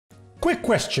quick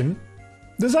question.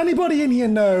 Does anybody in here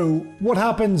know what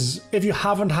happens if you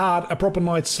haven't had a proper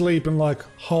night's sleep in like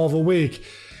half a week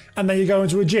and then you go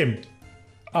into a gym?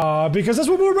 Because that's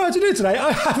what we're about to do today.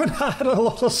 I haven't had a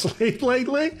lot of sleep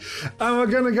lately, and we're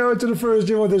going to go into the first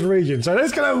gym of this region. So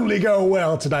this can only go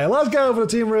well today. Let's go over the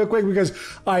team real quick because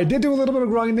I did do a little bit of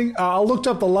grinding. I looked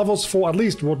up the levels for at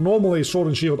least what normally Sword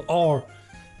and Shield are.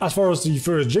 As far as the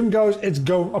first gym goes, it's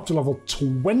going up to level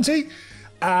 20.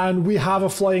 And we have a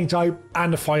flying type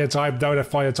and a fire type, though the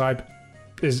fire type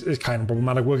is kind of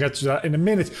problematic. We'll get to that in a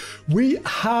minute. We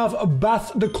have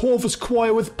Beth the Corvus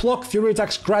Choir with Pluck, Fury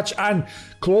Attack, Scratch, and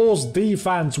Claws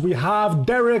Defense. We have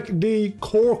Derek the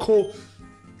Corkle.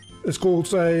 It's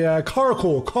called a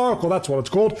Carkle, that's what it's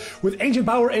called. With Ancient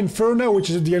Power Inferno,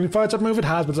 which is the only fire type move it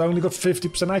has, but it's only got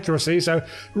 50% accuracy. So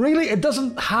really, it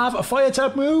doesn't have a fire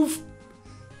type move,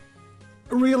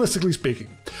 realistically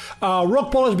speaking.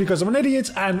 Rock Polish because I'm an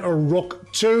idiot, and a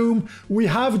Rock Tomb. We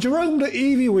have Jerome the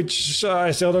Eevee, which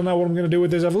I still don't know what I'm going to do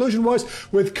with this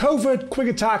evolution-wise. With Covert, Quick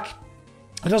Attack.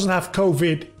 It doesn't have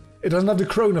COVID. It doesn't have the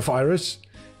coronavirus.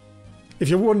 If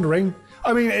you're wondering.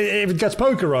 I mean, if it gets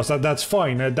poker rust, that's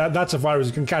fine. That's a virus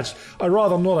you can catch. I'd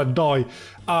rather not die.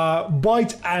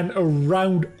 Bite and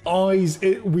Around Eyes.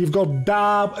 We've got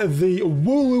Dab the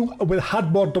Wooloo with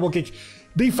Headbutt, Double Kick,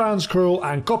 Defense, Curl,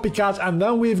 and Copycat. And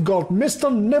then we've got Mr.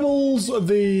 Nibbles,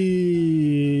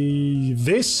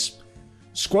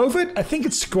 Squovit? I think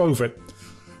it's Squovit.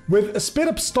 With a Spit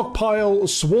Up, Stockpile,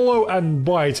 Swallow, and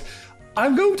Bite.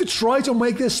 I'm going to try to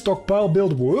make this stockpile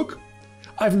build work.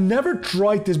 I've never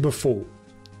tried this before.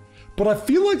 But I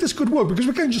feel like this could work because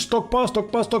we can just stockpile,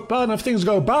 and if things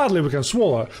go badly, we can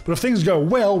swallow. But if things go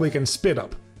well, we can spit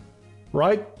up.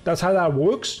 Right? That's how that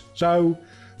works. So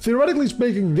theoretically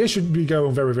speaking, this should be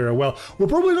going very, very well. We're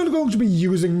probably not going to be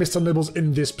using Mr. Nibbles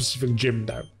in this specific gym,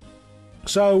 though.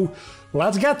 So,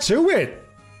 let's get to it.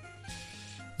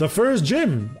 The first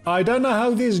gym. I don't know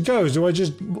how this goes. Do I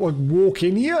just like walk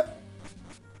in here?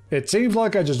 It seems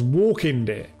like I just walk in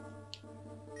there.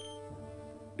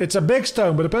 It's a big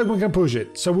stone, but a Pokemon can push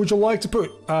it. So would you like to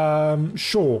put...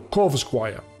 sure, Corvus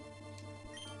Choir.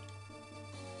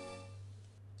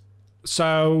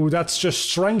 So that's just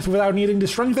strength without needing the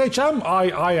strength HM?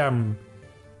 I am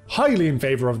highly in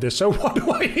favor of this. So what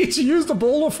do I need to use the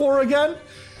boulder for again?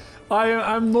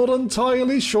 I'm not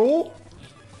entirely sure.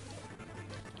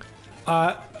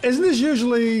 Isn't this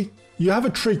usually... You have a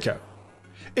Trico.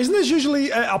 Isn't this usually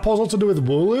a puzzle to do with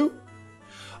Wooloo?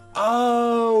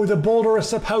 Oh, the boulder is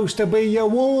supposed to be your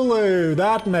Wooloo.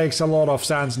 That makes a lot of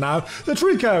sense now. The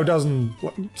Trico doesn't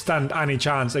stand any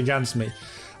chance against me.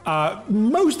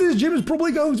 Most of this gym is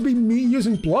probably going to be me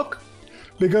using Pluck,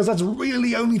 because that's really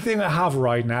the only thing I have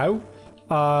right now.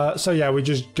 So yeah, we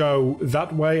just go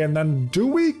that way, and then do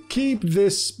we keep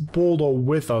this boulder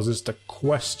with us is the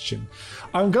question.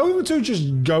 I'm going to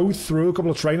just go through a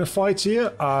couple of trainer fights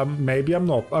here. Maybe I'm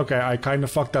not. Okay, I kind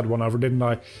of fucked that one over, didn't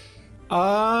I?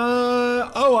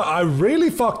 Oh, I really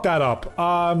fucked that up.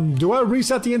 Do I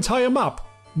reset the entire map?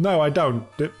 No, I don't.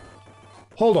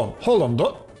 Hold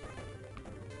on.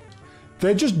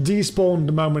 They just despawn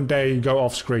the moment they go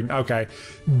off screen. Okay.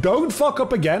 Don't fuck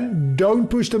up again. Don't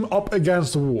push them up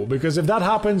against the wall, because if that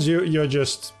happens, you're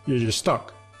just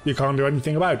stuck. You can't do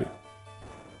anything about it.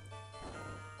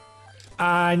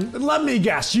 And let me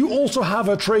guess, you also have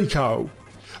a Trico.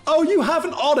 Oh, you have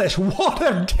an Oddish! What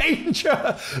a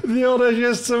danger! The Oddish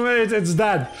is to me, it's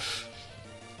dead.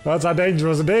 That's how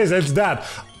dangerous it is, it's dead.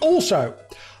 Also,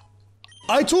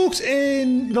 I talked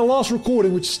in the last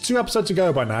recording, which is 2 episodes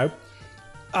ago by now,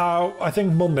 I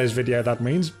think Monday's video that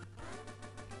means,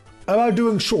 about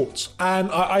doing shorts.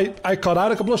 And I cut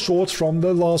out a couple of shorts from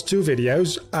the last 2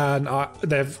 videos, and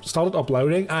they've started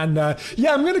uploading, and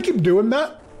yeah, I'm gonna keep doing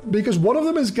that. Because one of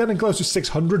them is getting close to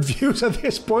 600 views at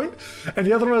this point, and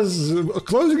the other one is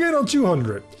closing in on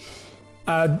 200.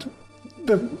 And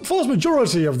the vast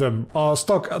majority of them are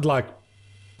stuck at like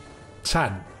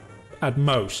 10 at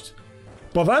most.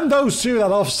 But then those 2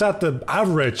 that offset the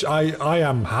average, I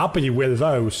am happy with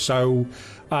those. So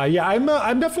yeah,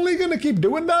 I'm definitely going to keep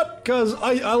doing that because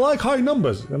I like high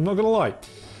numbers, I'm not going to lie.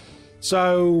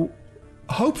 So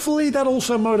hopefully that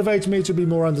also motivates me to be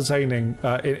more entertaining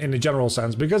in a general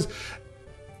sense, because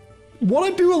what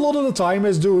I do a lot of the time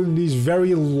is doing these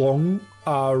very long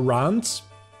rants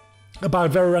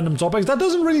about very random topics. That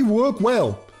doesn't really work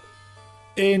well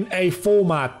in a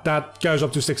format that goes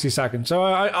up to 60 seconds. So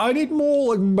I need more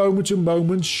like moment to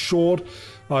moment, short.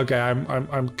 Okay,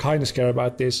 I'm kind of scared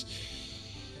about this.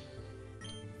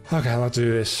 Okay, let's do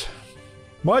this.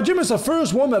 My gym is the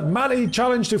first one that Maddie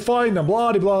challenged to find and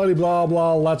blah blah blah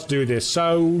blah. Let's do this.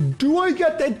 So, do I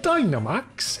get the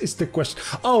Dynamax? Is the question.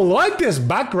 Oh, like this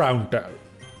background though.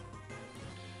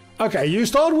 Okay, you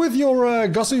start with your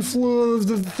Gussie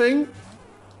thing.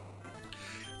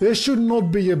 This should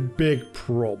not be a big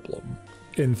problem,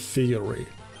 in theory.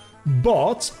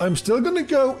 But I'm still gonna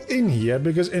go in here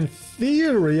because in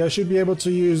theory I should be able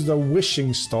to use the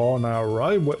Wishing Star now,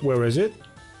 right? Where is it?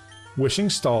 Wishing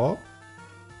Star.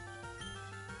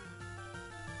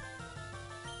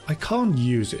 I can't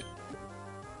use it.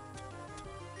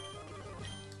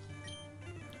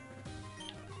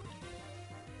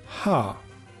 Huh.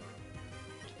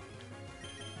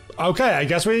 Okay, I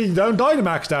guess we don't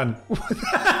Dynamax then.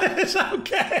 It's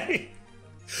okay.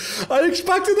 I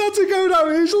expected that to go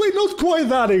down easily, not quite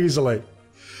that easily.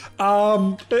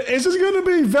 Is this going to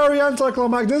be very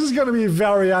anticlimactic? This is going to be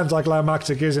very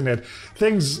anticlimactic, isn't it?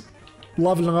 Things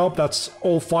leveling up, that's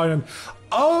all fine. And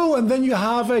oh, and then you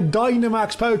have a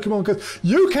Dynamax Pokemon, because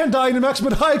you can Dynamax,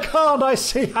 but I can't. I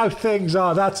see how things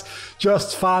are. That's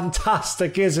just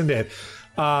fantastic, isn't it?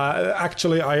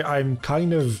 Actually, I'm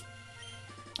kind of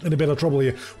in a bit of trouble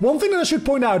here. One thing that I should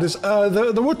point out is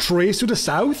there were trees to the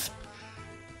south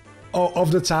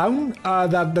of the town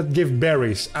that give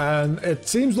berries, and it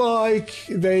seems like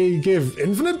they give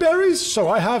infinite berries, so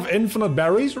I have infinite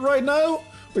berries right now,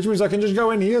 which means I can just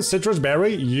go in here, citrus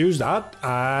berry, use that,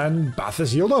 and bath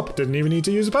is healed up. Didn't even need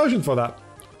to use a potion for that.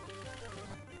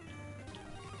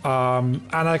 And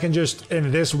I can just,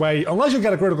 in this way, unless you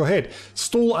get a critical hit,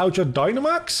 stall out your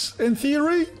Dynamax, in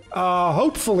theory.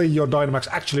 Hopefully your Dynamax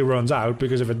actually runs out,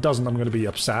 because if it doesn't, I'm going to be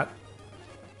upset.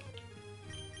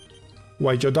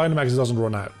 Wait, your Dynamax doesn't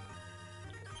run out.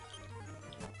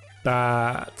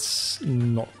 That's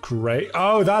not great.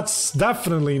 Oh, that's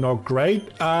definitely not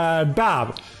great.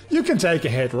 Bab, you can take a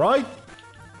hit, right?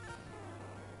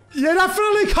 You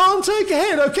definitely can't take a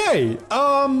hit, okay.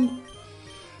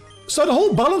 So the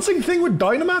whole balancing thing with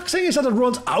Dynamaxing is that it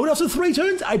runs out after 3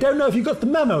 turns? I don't know if you got the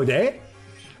memo there.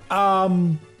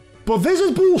 But this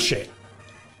is bullshit.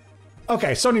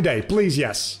 Okay, Sunny Day, please,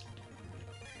 yes.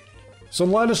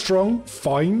 Sunlight is strong,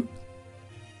 fine.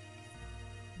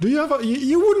 Do you have a...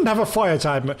 You wouldn't have a fire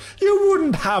type move. You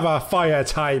wouldn't have a fire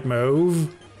type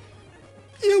move.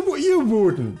 You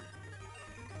wouldn't.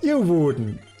 You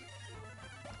wouldn't.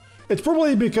 It's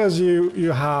probably because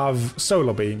you have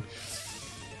Solar Beam.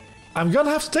 I'm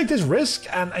gonna have to take this risk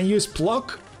and use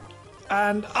Pluck.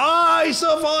 And I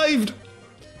survived!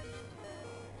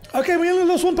 Okay, we only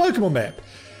lost 1 Pokemon there.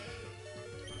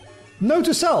 Note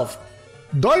to self.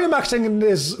 Dynamaxing in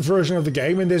this version of the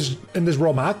game, in this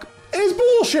ROM hack, is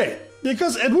bullshit!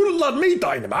 Because it wouldn't let me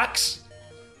Dynamax.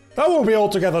 That would be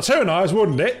altogether too nice,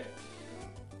 wouldn't it?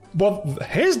 But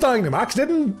his Dynamax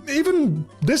didn't even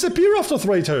disappear after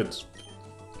 3 turns.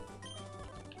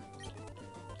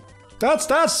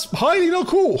 That's highly not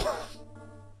cool.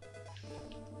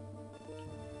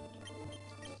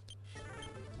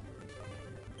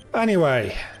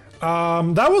 Anyway,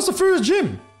 that was the first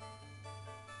gym.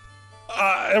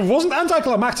 It wasn't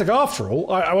anticlimactic after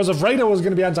all. I was afraid it was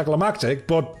going to be anticlimactic,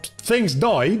 but things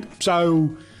died,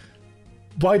 so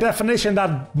by definition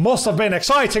that must have been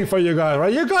exciting for you guys,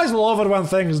 right? You guys love it when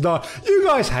things die. You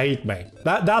guys hate me.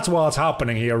 That's what's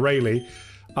happening here, really.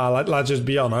 Let's just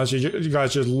be honest, you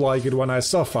guys just like it when I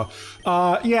suffer.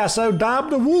 Yeah, so Dab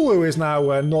the Wooloo is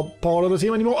now not part of the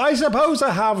team anymore. I suppose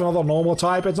I have another normal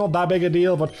type, it's not that big a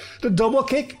deal, but the double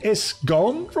kick is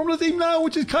gone from the team now,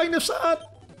 which is kind of sad.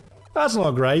 That's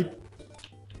not great.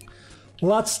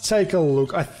 Let's take a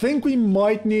look. I think we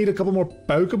might need a couple more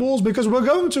Pokeballs, because we're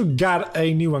going to get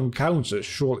a new encounter,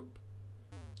 surely.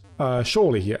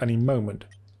 Surely here, any moment.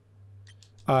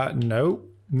 No.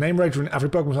 Name rate in every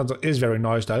Pokemon Center is very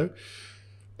nice, though.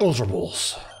 Ultra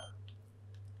Balls.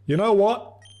 You know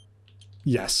what?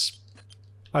 Yes.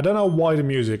 I don't know why the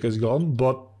music is gone,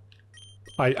 but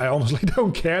I honestly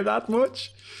don't care that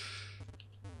much.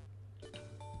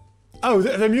 Oh,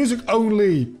 the music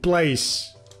only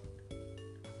plays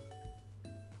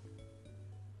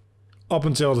up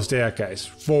until the staircase,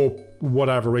 for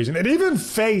whatever reason. It even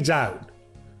fades out.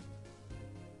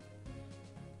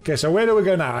 Okay, so where do we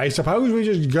go now? I suppose we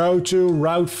just go to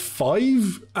Route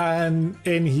 5, and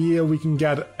in here we can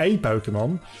get a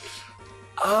Pokemon.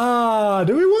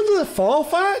 Do we want the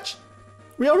Farfetch?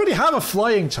 We already have a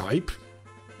flying type.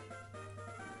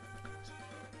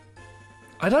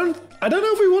 I don't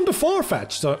know if we want the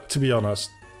Farfetch, to be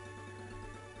honest.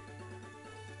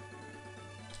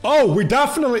 Oh, we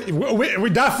definitely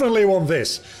want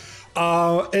this.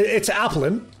 It's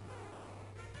Applin.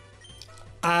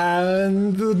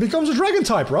 And it becomes a dragon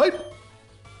type, right?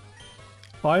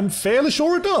 I'm fairly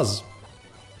sure it does.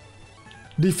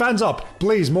 Defense up.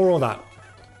 Please, more of that.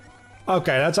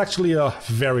 Okay, that's actually a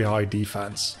very high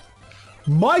defense.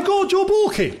 My god, you're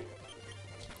bulky!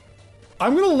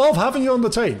 I'm gonna love having you on the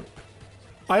team.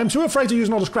 I am too afraid to use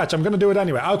another scratch. I'm gonna do it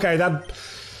anyway. Okay, that...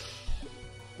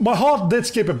 My heart did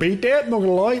skip a beat there, not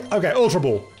gonna lie. Okay, Ultra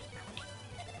Ball.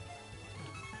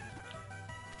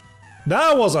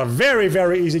 That was a very,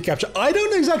 very easy capture. I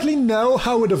don't exactly know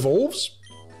how it evolves.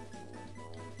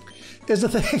 Is the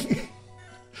thing.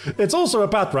 It's also a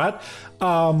pet rat.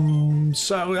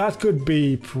 So that could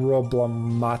be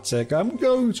problematic. I'm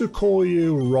going to call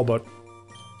you Robert.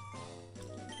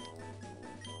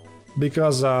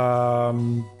 Because, I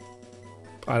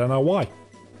don't know why.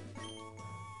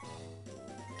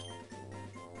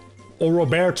 Or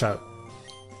Roberto.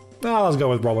 Let's go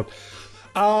with Robert.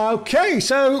 Okay,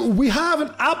 so we have an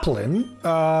Applin.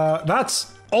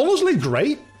 That's honestly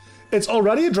great. It's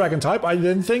already a dragon type. I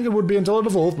didn't think it would be until it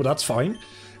evolved, but that's fine.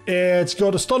 It's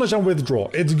got Astonish and Withdraw.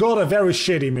 It's got a very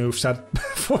shitty moveset,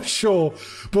 for sure.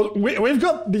 But we've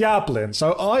got the Applin,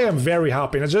 so I am very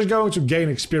happy. And it's just going to gain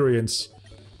experience.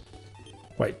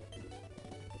 Wait.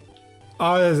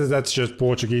 Oh, that's just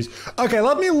Portuguese. Okay,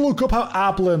 let me look up how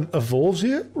Applin evolves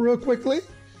here real quickly.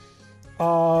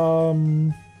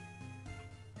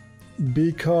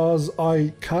 Because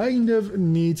I kind of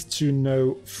need to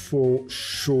know for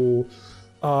sure.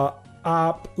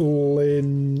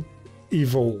 Applin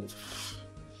evolve.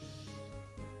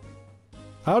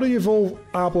 How do you evolve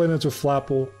Applin into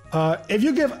Flapple? If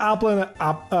you give Applin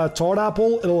a Tart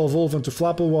Apple, it'll evolve into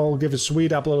Flapple, while give a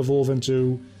Sweet Apple, it'll evolve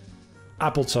into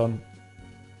Appleton.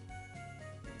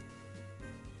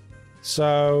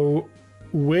 So,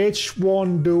 which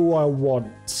one do I want?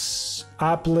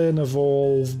 Applin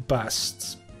evolve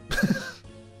best.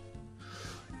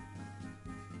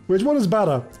 Which one is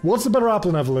better? What's the better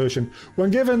Applin evolution? When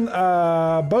given,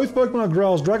 both Pokemon are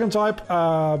Growl's Dragon type,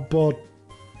 but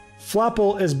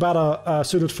Flapple is better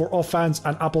suited for offense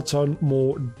and Appleton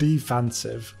more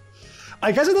defensive.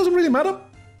 I guess it doesn't really matter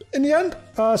in the end.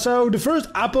 So the first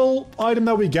Apple item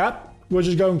that we get, we're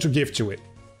just going to give to it.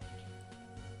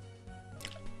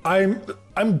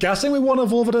 I'm guessing we want to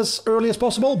evolve it as early as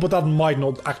possible, but that might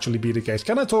not actually be the case.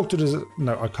 Can I talk to this?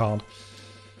 No, I can't.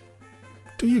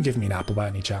 Do you give me an apple by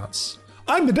any chance?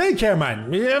 I'm the daycare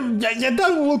man. You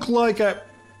don't look like a...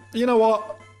 You know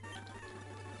what?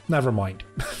 Never mind.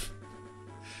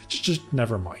 just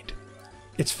never mind.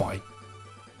 It's fine.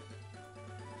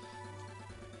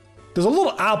 There's a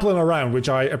lot of Applin around, which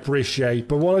I appreciate,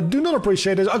 but what I do not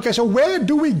appreciate is... Okay, so where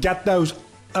do we get those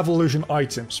evolution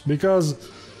items? Because...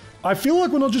 I feel like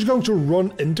we're not just going to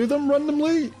run into them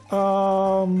randomly.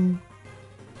 So,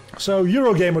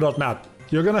 Eurogamer.net,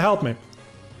 you're going to help me.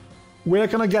 Where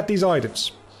can I get these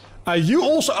items? You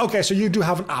also... Okay, so you do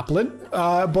have an Applin.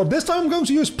 But this time I'm going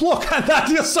to use Pluck, and that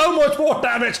deals so much more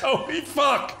damage. Holy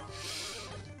fuck.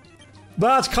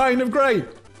 That's kind of great.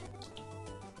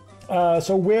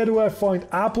 So where do I find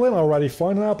Applin? I already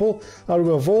find an apple. How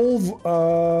do I evolve?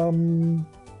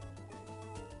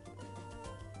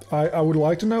 I would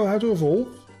like to know how to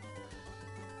evolve.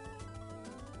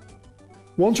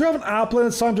 Once you have an Applin,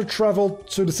 it's time to travel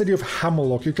to the city of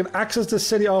Hammerlock. You can access the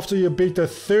city after you beat the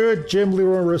 3rd gym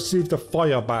leader and receive the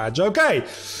fire badge. Okay,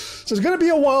 so it's going to be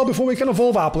a while before we can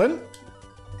evolve Applin.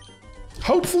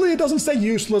 Hopefully it doesn't stay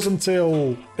useless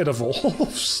until it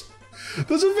evolves.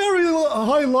 There's a very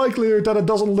high likelihood that it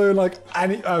doesn't learn like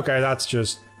any... Okay, that's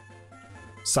just...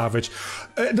 savage.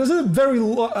 There's a very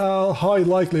high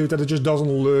likelihood that it just doesn't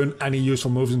learn any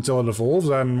useful moves until it evolves,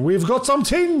 and we've got some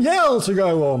Team Yell to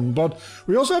go on, but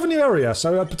we also have a new area,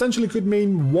 so that potentially could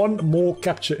mean one more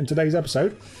capture in today's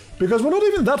episode, because we're not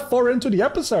even that far into the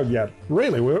episode yet.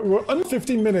 Really, we're under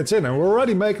 15 minutes in, and we're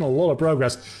already making a lot of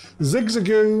progress.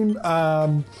 Zigzagoon,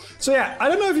 so yeah, I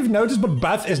don't know if you've noticed, but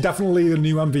Beth is definitely the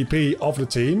new MVP of the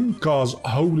team, because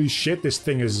holy shit, this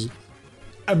thing is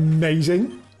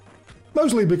amazing.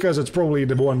 Mostly because it's probably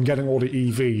the one getting all the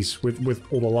EVs with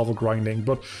all the level grinding,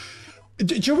 but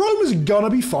Jerome is gonna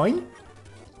be fine.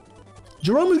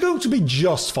 Jerome is going to be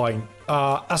just fine.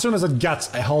 As soon as it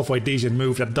gets a halfway decent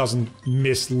move that doesn't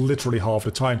miss literally half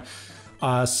the time.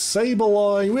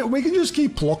 Sableye, we can just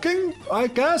keep plucking, I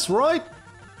guess, right?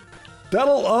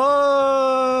 That'll,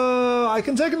 I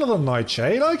can take another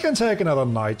Nightshade,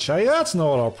 that's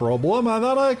not a problem, and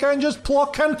then I can just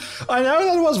pluck, and I know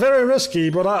that was very risky,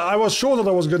 but I was sure that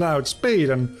I was gonna outspeed,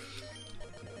 and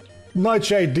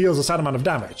Nightshade deals a set amount of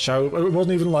damage, so it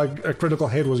wasn't even like a critical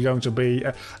hit was going to be...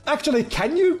 Actually,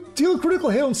 can you deal critical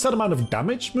hit on set amount of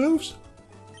damage moves?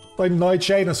 Like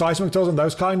Nightshade and Seismic Toss and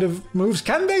those kind of moves,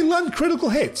 can they land critical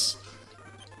hits?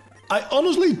 I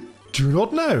honestly do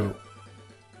not know.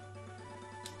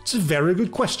 It's a very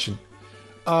good question.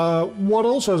 What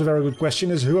also is a very good question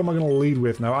is who am I going to lead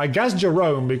with now? I guess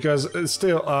Jerome, because it's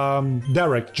still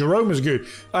Derek. Jerome is good.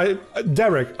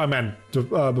 Derek, I meant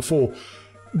before.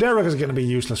 Derek is going to be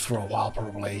useless for a while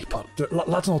probably, but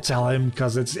let's not tell him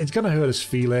because it's going to hurt his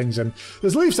feelings, and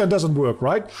this leaf stone doesn't work,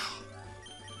 right?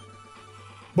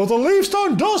 But the leaf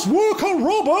stone does work on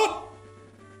Robert!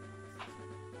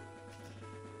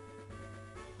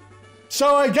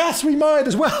 So I guess we might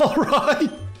as well, right?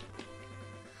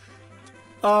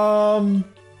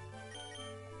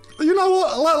 You know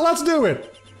what? Let's do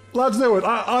it. Let's do it.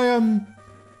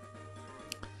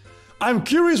 I'm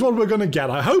curious what we're going to get.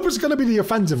 I hope it's going to be the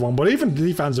offensive one, but even the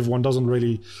defensive one doesn't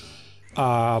really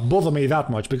bother me that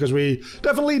much because we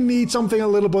definitely need something a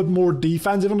little bit more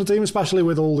defensive on the team, especially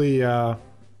with all the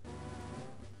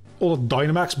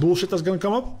Dynamax bullshit that's going to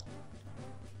come up.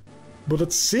 But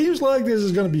it seems like this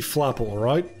is going to be Flapple,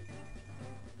 right?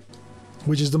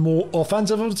 Which is the more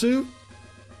offensive of the two.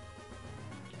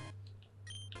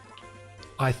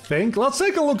 I think. Let's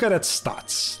take a look at its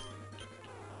stats.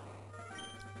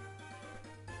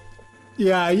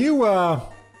 Yeah, you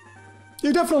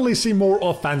definitely seem more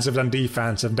offensive than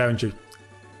defensive, don't you?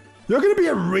 You're going to be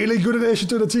a really good addition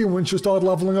to the team once you start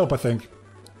leveling up, I think.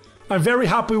 I'm very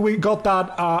happy we got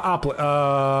that apple.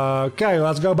 Okay,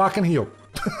 let's go back and heal.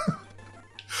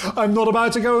 I'm not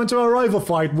about to go into a rival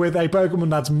fight with a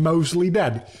Pokemon that's mostly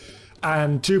dead.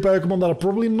 And two Pokemon that are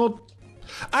probably not...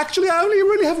 Actually, I only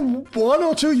really have one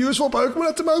or two useful Pokemon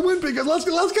at the moment, because let's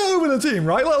go over the team,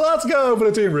 right? Let's go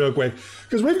over the team real quick.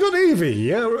 Because we've got Eevee,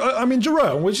 yeah? I mean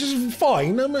Jerome, which is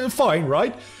fine, fine,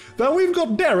 right? Then we've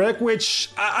got Derek, which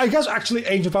I guess actually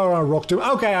Ancient Power and Rock Tomb.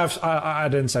 Okay, I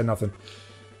didn't say nothing.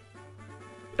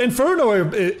 Inferno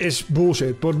is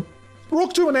bullshit, but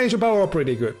Rock Tomb and Ancient Power are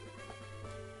pretty good.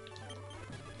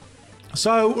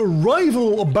 So,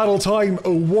 rival battle time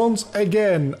once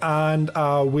again, and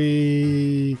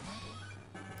we...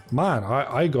 Man,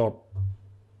 I got...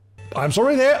 I'm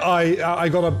sorry there, I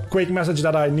got a quick message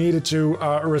that I needed to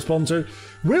respond to.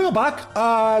 We were back.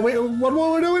 Wait, what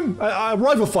were we doing?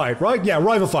 Rival fight, right? Yeah,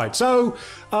 rival fight. So,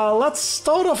 let's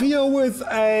start off here with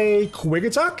a quick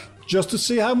attack, just to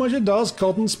see how much it does.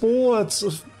 Cotton Spore,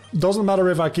 it doesn't matter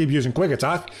if I keep using quick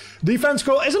attack. Defense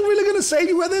core isn't really going to save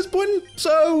you at this point,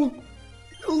 so...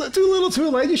 Too little too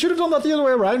late. You should have done that the other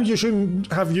way around. You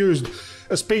shouldn't have used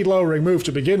a speed lowering move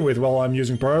to begin with while I'm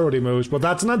using priority moves, but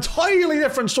that's an entirely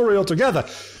different story altogether.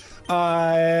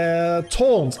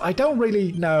 Taunts. I don't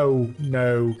really know.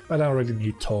 No, I don't really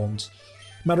need taunts.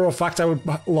 Matter of fact, I would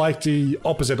like the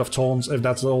opposite of taunts if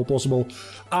that's at all possible.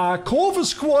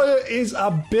 Corvusquire is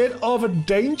a bit of a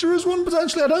dangerous one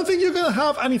potentially. I don't think you're going to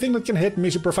have anything that can hit me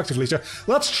super effectively. So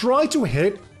let's try to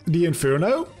hit the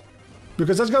Inferno,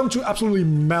 because that's going to absolutely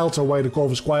melt away the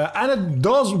Corvusquire, and it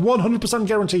does 100%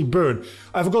 guarantee burn.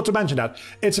 I forgot to mention that.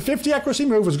 It's a 50 accuracy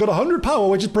move, it's got 100 power,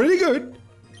 which is pretty good.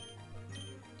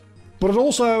 But it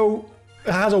also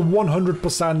has a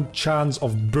 100% chance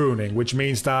of burning, which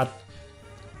means that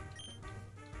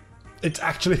it's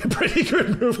actually a pretty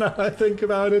good move now that I think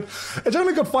about it. It's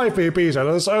only got 5 PP,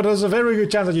 so there's a very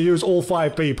good chance that you use all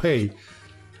 5 PP.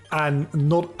 And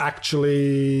not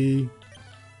actually...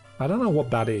 I don't know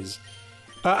what that is.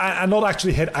 And not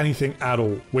actually hit anything at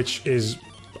all, which is...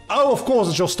 Oh, of course,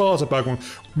 it's your starter Pokemon.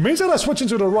 Means that I switch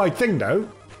into the right thing, though.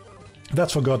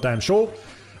 That's for goddamn sure.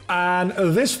 And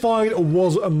this fight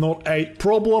was not a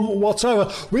problem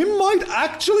whatsoever. We might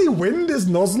actually win this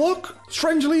Nuzlocke,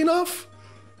 strangely enough.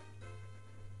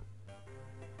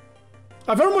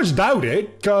 I very much doubt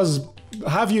it, because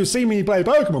have you seen me play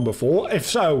Pokemon before? If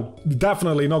so,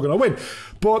 definitely not going to win.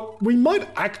 But we might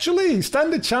actually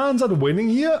stand a chance at winning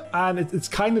here, and it's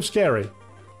kind of scary.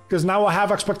 Because now I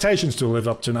have expectations to live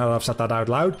up to now that I've said that out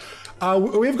loud.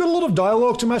 We've got a lot of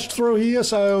dialogue to mesh through here,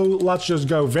 so let's just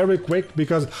go very quick,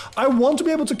 because I want to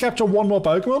be able to capture one more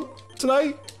Pokemon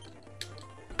today.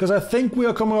 Because I think we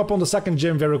are coming up on the second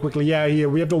gym very quickly. Yeah, here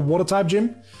we have the Water-type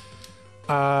gym.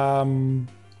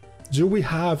 Do we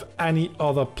have any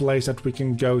other place that we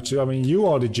can go to? I mean, you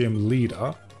are the gym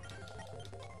leader.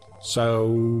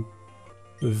 So,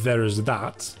 there is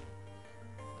that.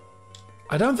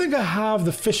 I don't think I have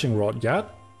the fishing rod yet.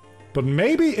 But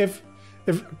maybe if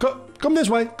come this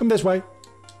way, come this way.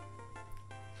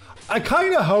 I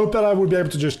kind of hope that I would be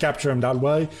able to just capture him that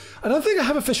way. I don't think I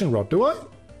have a fishing rod, do I?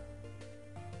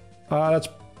 That's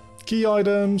key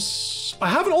items. I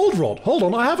have an old rod. Hold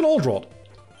on, I have an old rod.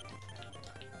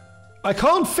 I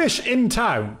can't fish in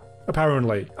town,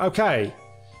 apparently. Okay.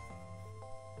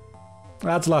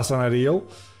 That's less than ideal.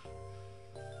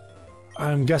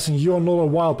 I'm guessing you're not a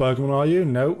wild Pokemon, are you?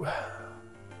 No.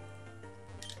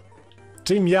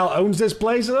 Team Yell owns this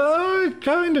place? I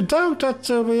kinda doubt that,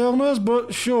 to be honest,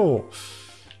 but sure.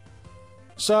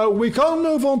 So we can't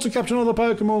move on to capture another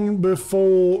Pokemon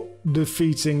before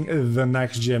defeating the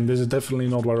next gym. This is definitely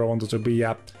not where I wanted to be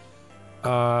at.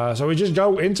 So we just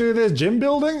go into this gym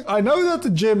building. I know that the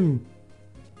gym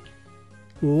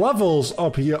levels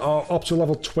up here are up to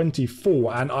level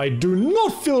 24, and I do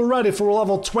not feel ready for a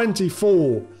level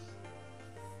 24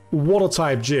 water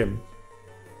type gym.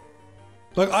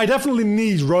 Like, I definitely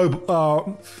need Robert.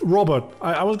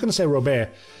 I was gonna say Robert.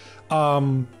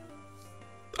 I'm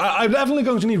definitely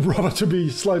going to need Robert to be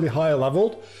slightly higher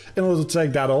leveled in order to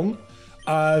take that on.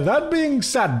 That being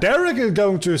said, Derek is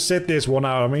going to sit this one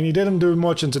out. I mean, he didn't do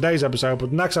much in today's episode,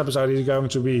 but next episode he's going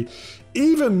to be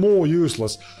even more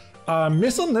useless.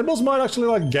 Mr. Nibbles might actually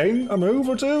like gain a move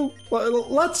or two.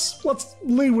 Let's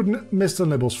leave with Mr.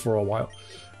 Nibbles for a while.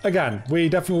 Again, we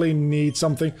definitely need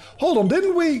something. Hold on,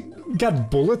 didn't we get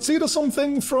Bullet Seed or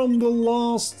something from the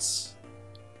last?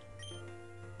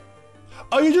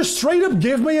 Oh, you just straight up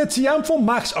give me a TM for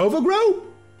Max Overgrow?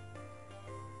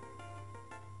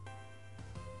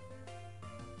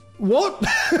 What?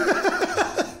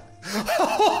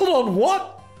 Hold on,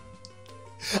 what?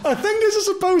 I think this is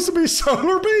supposed to be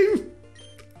Solar Beam.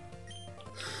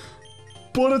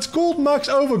 But it's called Max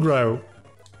Overgrow.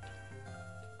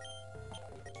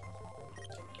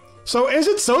 So is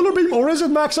it Solar Beam or is it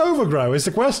Max Overgrow is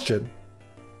the question.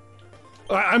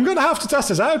 I'm gonna have to test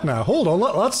this out now. Hold on,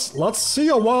 let's see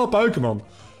a wild Pokemon.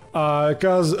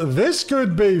 Because this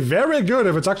could be very good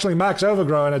if it's actually Max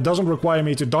Overgrow and it doesn't require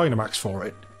me to Dynamax for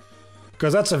it.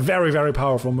 Because that's a very, very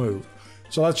powerful move.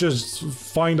 So let's just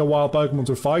find a wild Pokemon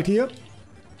to fight here.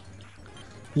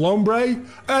 Lombre.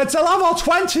 It's a level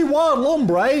 21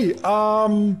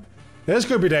 Lombre. This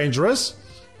could be dangerous.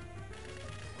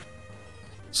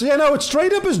 So yeah, no, it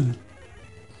straight up is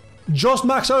just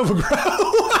Max Overgrow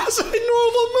as a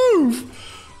normal move.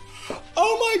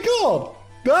 Oh my god.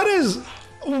 That is...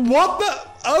 What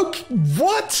the... Okay,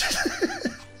 what?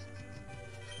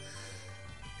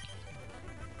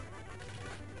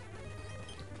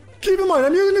 Keep in mind,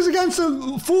 I'm using this against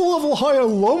a full level higher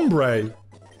Lombre.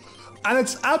 And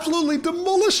it's absolutely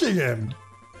demolishing him.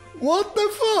 What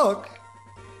the fuck?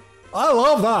 I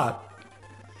love that.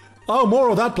 Oh, more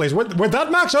of that, please. With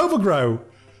that Max Overgrow,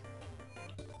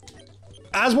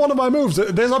 as one of my moves,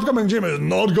 this upcoming gym is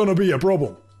not going to be a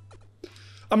problem.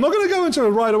 I'm not going to go into it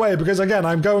right away because, again,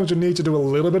 I'm going to need to do a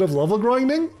little bit of level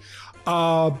grinding.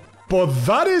 But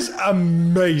that is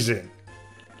amazing.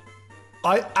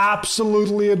 I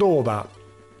absolutely adore that.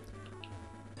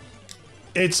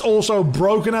 It's also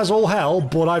broken as all hell,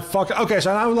 but I fuck... Okay,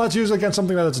 so now let's use it against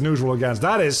something that it's neutral against.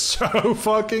 That is so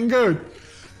fucking good.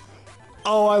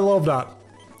 Oh, I love that.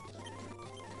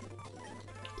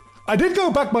 I did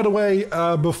go back, by the way,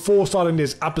 before starting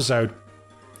this episode,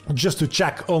 just to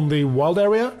check on the wild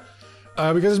area.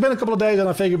 Because it's been a couple of days and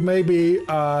I figured maybe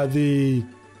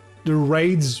the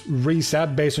raids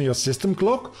reset based on your system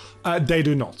clock. They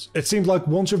do not. It seems like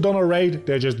once you've done a raid,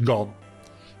 they're just gone.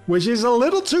 Which is a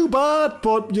little too bad,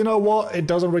 but you know what? It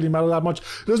doesn't really matter that much.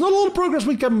 There's not a lot of progress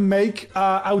we can make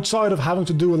outside of having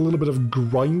to do a little bit of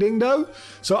grinding, though.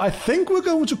 So I think we're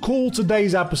going to call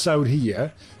today's episode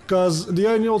here, because the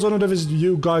only alternative is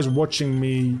you guys watching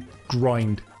me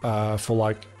grind for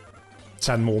like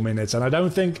 10 more minutes. And I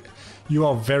don't think you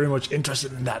are very much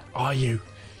interested in that, are you?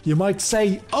 You might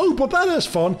say, oh, but that is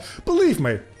fun. Believe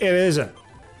me, it isn't.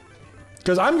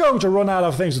 Because I'm going to run out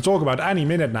of things to talk about any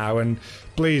minute now, and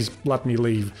please let me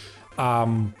leave.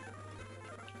 And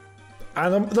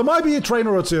there might be a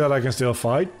trainer or two that I can still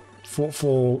fight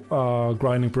for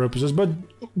grinding purposes, but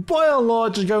by and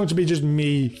large, it's going to be just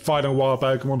me fighting wild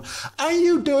Pokemon. And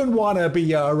you don't want to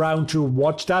be around to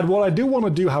watch that. What I do want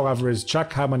to do, however, is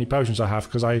check how many potions I have,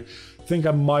 because I think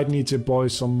I might need to buy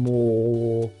some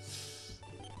more.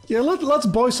 Yeah, let's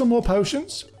buy some more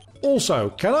potions. Also,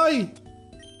 can I...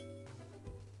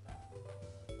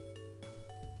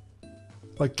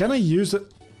 Like, can I use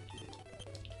it?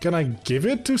 Can I give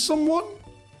it to someone?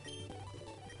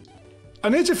 I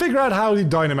need to figure out how the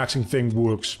Dynamaxing thing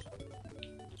works.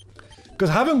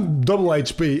 Because having double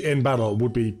HP in battle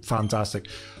would be fantastic.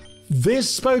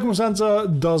 This Pokemon Center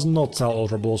does not sell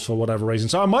Ultra Balls for whatever reason.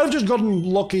 So I might have just gotten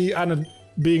lucky and it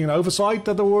being an oversight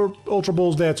that there were Ultra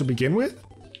Balls there to begin with.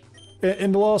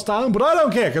 In the last town. But I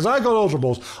don't care, because I got Ultra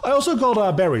Balls. I also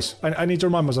got berries. I need to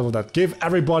remind myself of that. Give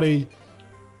everybody...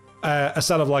 a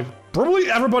set of, like, probably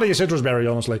everybody a citrus berry,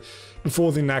 honestly,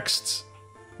 before the next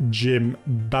gym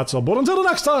battle. But until the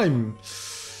next time,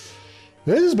 this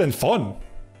has been fun.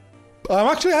 I'm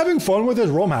actually having fun with this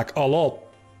ROM hack a lot.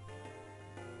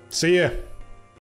 See ya.